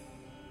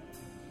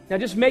 Now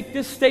just make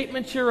this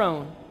statement your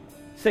own.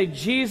 Say,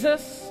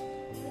 "Jesus,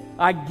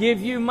 I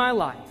give you my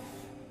life.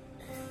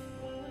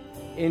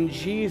 In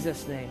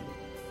Jesus' name."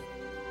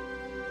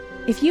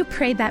 If you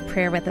prayed that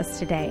prayer with us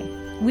today,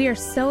 we are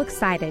so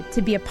excited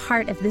to be a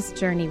part of this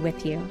journey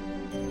with you.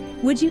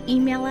 Would you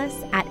email us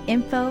at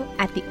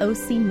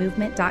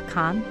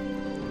info@theocmovement.com?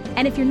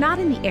 And if you're not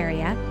in the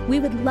area, we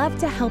would love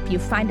to help you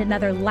find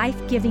another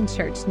life-giving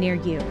church near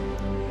you.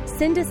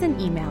 Send us an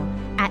email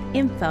at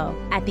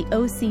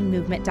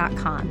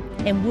info@theocmovement.com,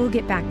 and we'll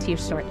get back to you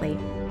shortly.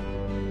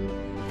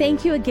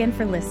 Thank you again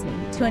for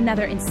listening to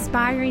another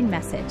inspiring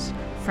message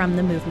from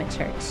the Movement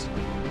Church.